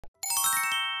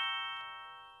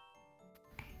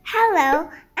Hello,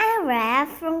 I'm Raya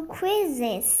from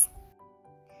Quizzes.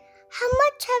 How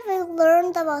much have you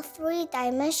learned about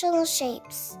three-dimensional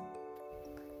shapes?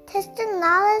 Test the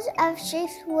knowledge of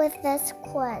shapes with this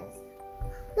quiz.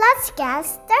 Let's get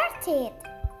started.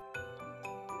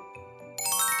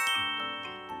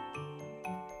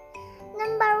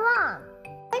 Number 1.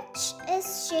 Which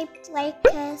is shaped like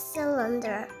a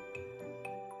cylinder?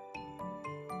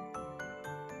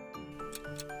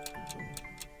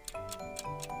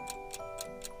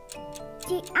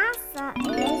 The answer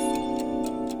is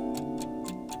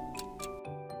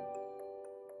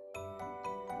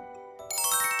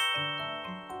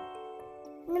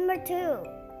number 2.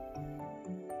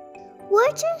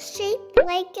 Which is shaped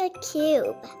like a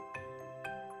cube?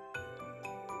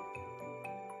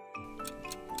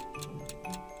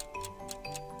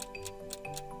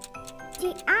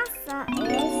 The answer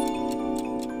is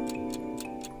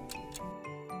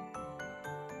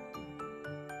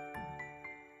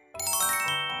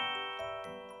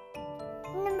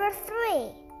number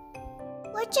 3.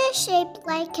 Which is shaped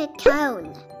like a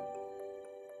cone?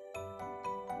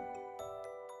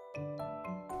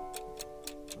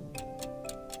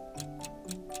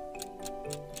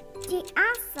 The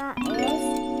answer is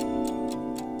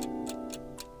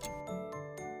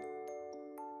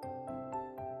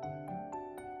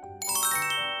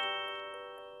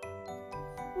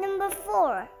number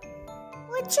 4.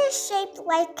 Which is shaped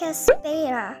like a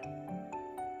spear?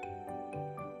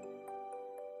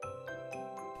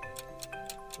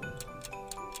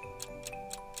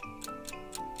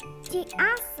 The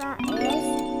answer is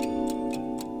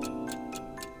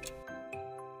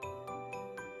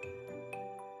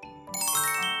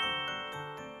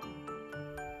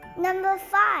number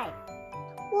 5.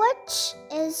 Which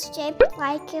is shaped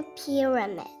like a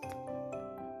pyramid?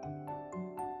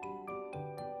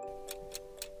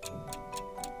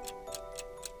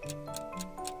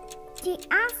 The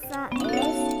answer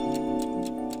is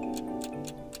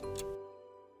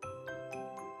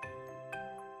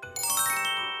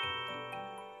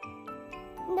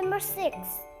number 6.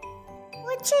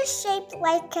 Which is shaped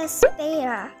like a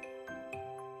spear?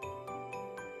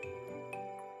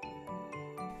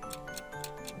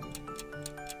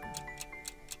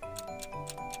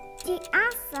 The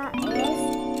answer is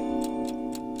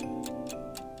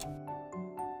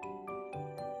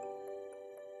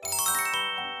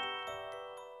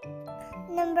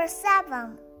number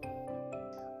 7.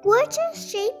 Which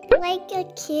is shaped like a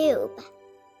cube?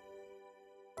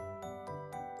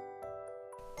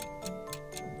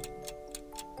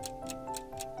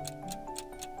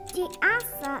 The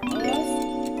answer is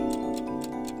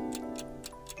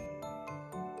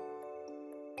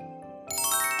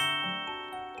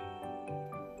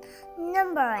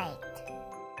number 8.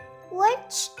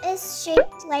 Which is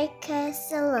shaped like a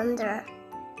cylinder?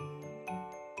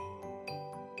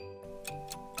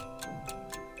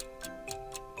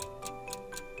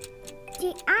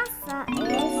 The answer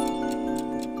is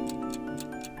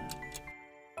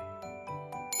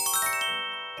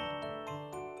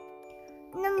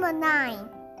number 9.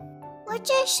 Which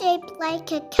is shaped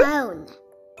like a cone?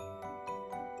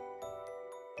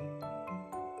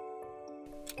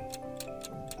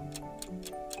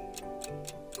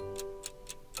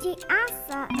 The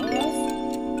answer is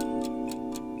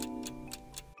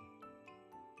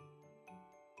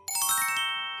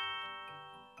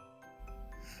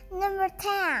number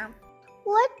 10.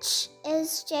 Which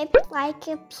is shaped like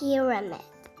a pyramid?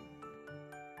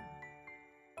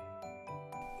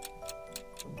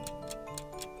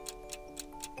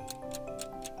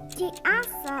 The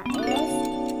answer is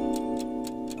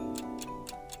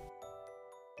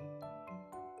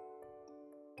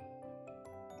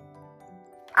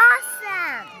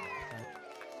awesome!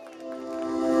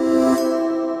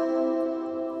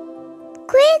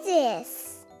 Quizzes!